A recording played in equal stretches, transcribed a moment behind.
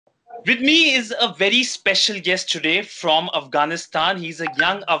With me is a very special guest today from Afghanistan. He's a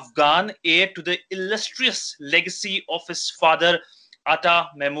young Afghan heir to the illustrious legacy of his father, Atta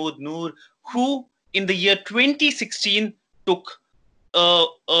Muhammad Noor, who in the year 2016 took a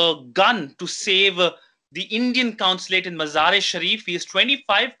gun to save the Indian consulate in Mazar E Sharif. He is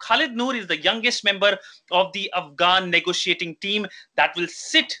 25. Khalid Noor is the youngest member of the Afghan negotiating team that will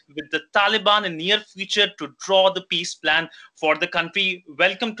sit with the Taliban in near future to draw the peace plan for the country.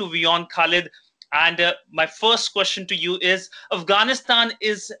 Welcome to WION, Khalid. And my first question to you is, Afghanistan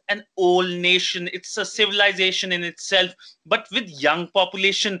is an old nation. It's a civilization in itself, but with young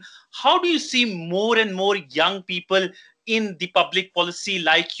population. How do you see more and more young people in the public policy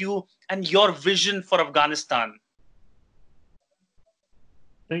like you and your vision for Afghanistan?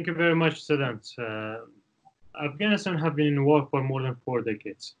 Thank you very much, Sidhant. Afghanistan have been in war for more than 4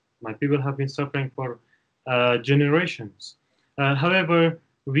 decades. My people have been suffering for generations. However,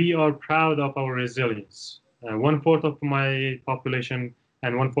 we are proud of our resilience. One-fourth of my population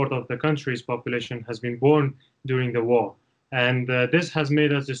and one-fourth of the country's population has been born during the war. And this has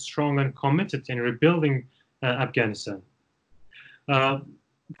made us strong and committed in rebuilding Afghanistan.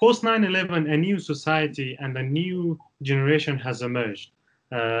 Post 9/11, a new society and a new generation has emerged.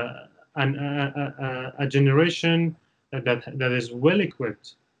 A generation that is well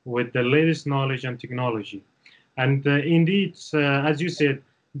equipped with the latest knowledge and technology. And indeed, as you said,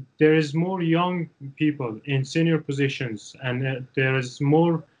 there is more young people in senior positions, and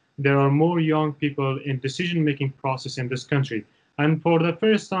there are more young people in decision-making process in this country. And for the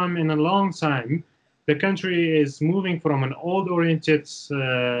first time in a long time, the country is moving from an old-oriented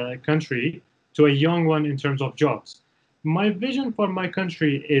country to a young one in terms of jobs. My vision for my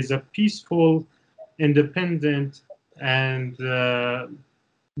country is a peaceful, independent, and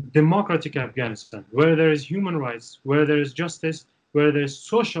democratic Afghanistan, where there is human rights, where there is justice, where there is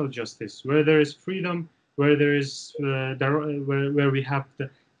social justice, where there is freedom, where there is where we have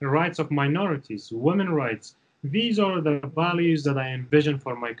the rights of minorities, women rights. These are the values that I envision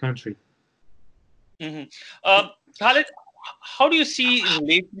for my country. Khalid, how do you see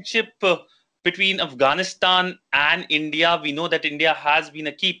relationship between Afghanistan and India? We know that India has been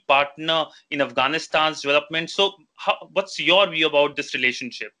a key partner in Afghanistan's development. So, what's your view about this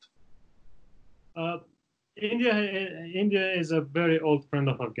relationship? India is a very old friend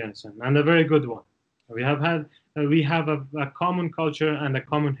of Afghanistan and a very good one. We have a common culture and a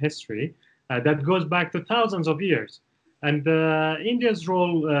common history that goes back to thousands of years. And India's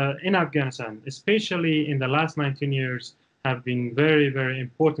role in Afghanistan, especially in the last 19 years, have been very, very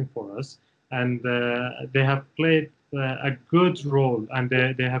important for us. And they have played a good role, and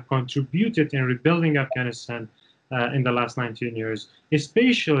they have contributed in rebuilding Afghanistan in the last 19 years.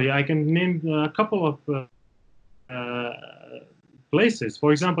 Especially, I can name a couple of places.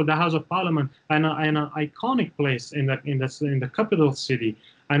 For example, the House of Parliament, an iconic place in the capital city,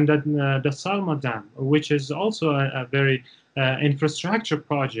 and the Salma Dam, which is also a very infrastructure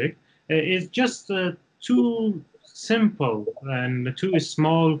project, is just too simple and too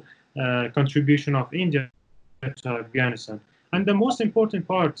small contribution of India to Afghanistan. And the most important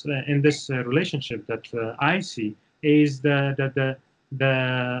part in this relationship that I see is the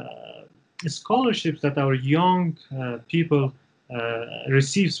scholarships that our young people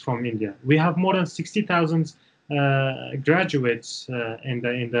receives from India. We have more than 60,000 graduates in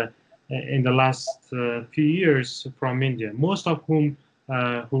the last few years from India, most of whom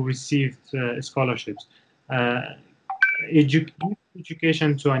who received scholarships.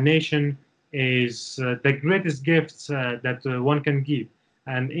 Education to a nation is the greatest gift that one can give,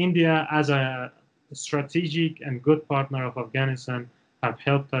 and India, as a strategic and good partner of Afghanistan, have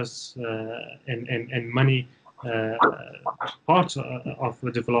helped us in many parts of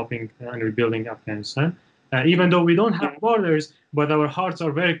developing and rebuilding Afghanistan. Even though we don't have borders, but our hearts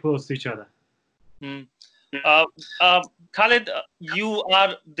are very close to each other. Khalid, you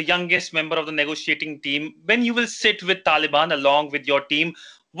are the youngest member of the negotiating team. When you will sit with Taliban along with your team,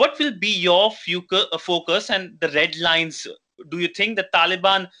 what will be your focus and the red lines? Do you think the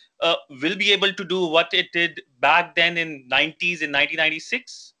Taliban will be able to do what it did back then in 90s, in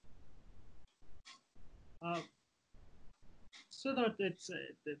 1996? So that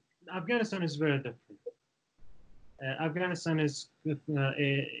Afghanistan is very different. Afghanistan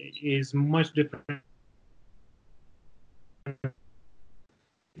is much different.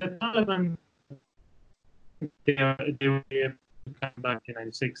 The Taliban, they were able to come back in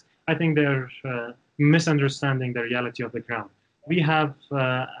 '96. I think they're misunderstanding the reality of the ground. We have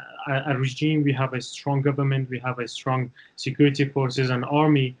a regime, we have a strong government, we have a strong security forces and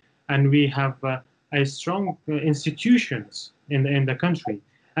army, and we have a strong institutions in the country.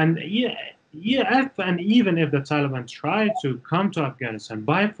 And and even if the Taliban try to come to Afghanistan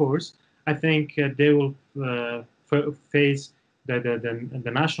by force, I think they will face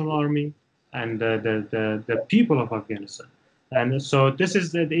the national army and the people of Afghanistan. And so this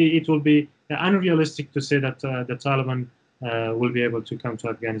is that it will be unrealistic to say that the Taliban will be able to come to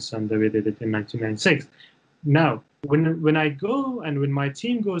Afghanistan the way they did in 1996. Now, when I go and when my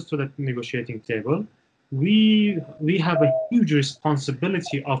team goes to the negotiating table, we have a huge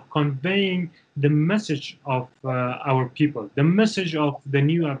responsibility of conveying the message of our people, the message of the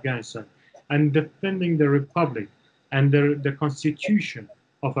new Afghanistan, and defending the republic and the constitution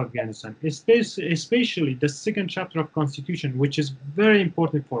of Afghanistan, especially the second chapter of constitution, which is very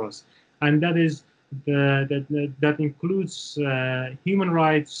important for us, and that is that includes human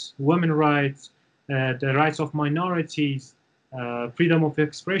rights, women rights, the rights of minorities, freedom of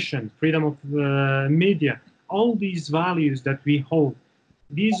expression, freedom of media, all these values that we hold.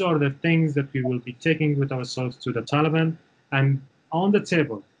 These are the things that we will be taking with ourselves to the Taliban and on the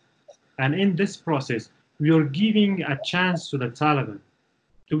table. And in this process, we are giving a chance to the Taliban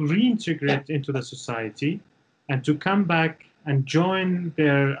to reintegrate into the society and to come back and join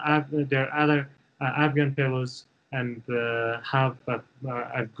their other Afghan fellows and have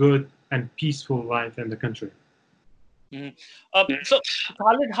a good and peaceful life in the country. Mhm. So,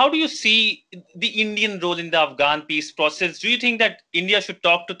 Khalid, how do you see the Indian role in the Afghan peace process? Do you think that India should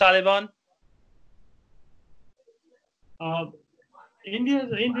talk to Taliban?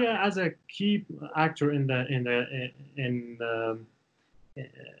 India as a key actor in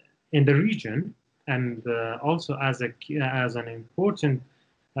the region, and also as an important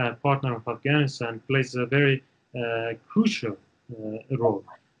partner of Afghanistan, plays a very crucial role.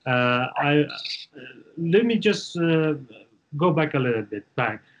 Let me just go back a little bit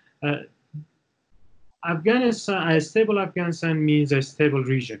back. Afghanistan, a stable Afghanistan means a stable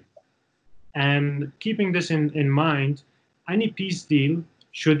region. And keeping this in mind, any peace deal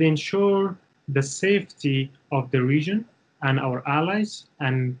should ensure the safety of the region and our allies,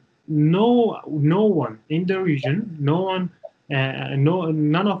 and no one in the region, none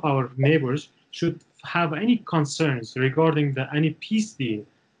of our neighbors should have any concerns regarding any peace deal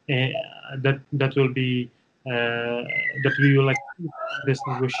that will be that we will achieve this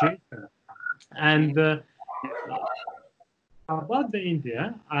negotiation. And about the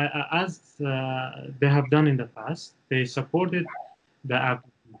India, as they have done in the past, they supported the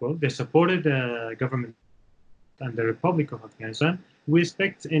Afghan people, they supported the government and the Republic of Afghanistan. We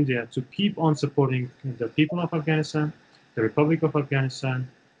expect India to keep on supporting the people of Afghanistan, the Republic of Afghanistan,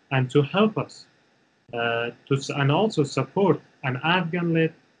 and to help us and also support an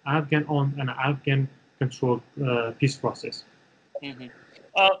Afghan-led, Afghan-owned, and Afghan-controlled peace process. Mm-hmm.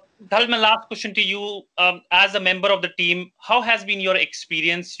 Khalid, my last question to you. As a member of the team, how has been your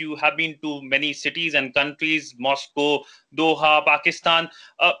experience? You have been to many cities and countries, Moscow, Doha, Pakistan.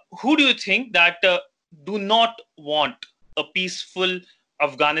 Who do you think that do not want a peaceful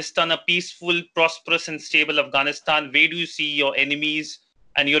Afghanistan, a peaceful, prosperous, and stable Afghanistan? Where do you see your enemies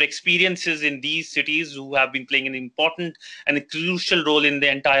and your experiences in these cities who have been playing an important and a crucial role in the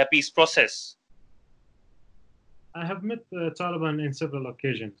entire peace process? I have met the Taliban in several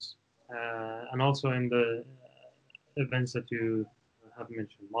occasions, and also in the events that you have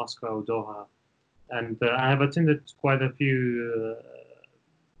mentioned, Moscow, Doha, and I have attended quite a few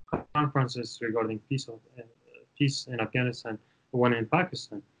conferences regarding peace in Afghanistan, one in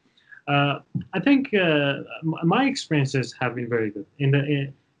Pakistan. I think my experiences have been very good. In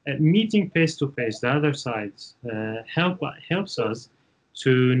the meeting face to face, the other sides helps us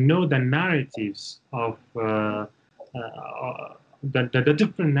to know the narratives of the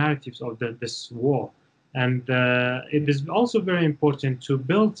different narratives of this war. And it is also very important to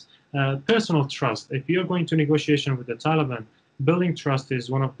build personal trust. If you're going to negotiation with the Taliban, building trust is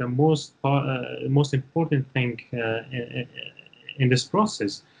one of the most important thing in this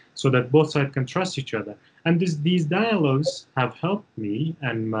process, so that both sides can trust each other. And these dialogues have helped me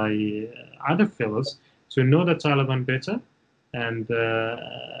and my other fellows to know the Taliban better. And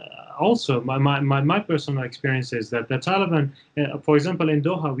also, my personal experience is that the Taliban, for example, in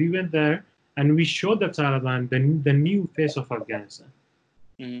Doha, we went there and we showed the Taliban the new face of Afghanistan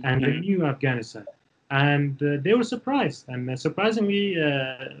and the new Afghanistan. And they were surprised. And surprisingly,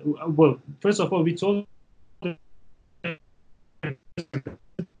 well, first of all, we told them,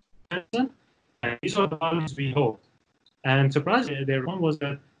 and these are the values we hold. And surprisingly, their response was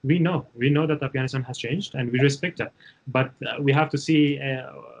that we know that Afghanistan has changed and we respect that. But we have to see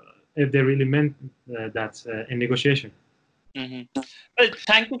if they really meant that in negotiation. Mhm. Well,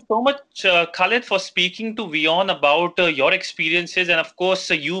 thank you so much, Khalid, for speaking to WION about your experiences, and of course,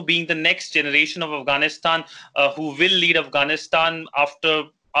 you being the next generation of Afghanistan, who will lead Afghanistan after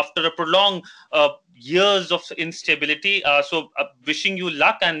a prolonged years of instability. Wishing you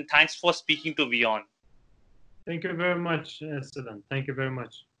luck, and thanks for speaking to WION. Thank you very much, Sidhant. Thank you very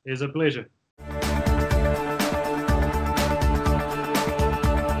much. It's a pleasure.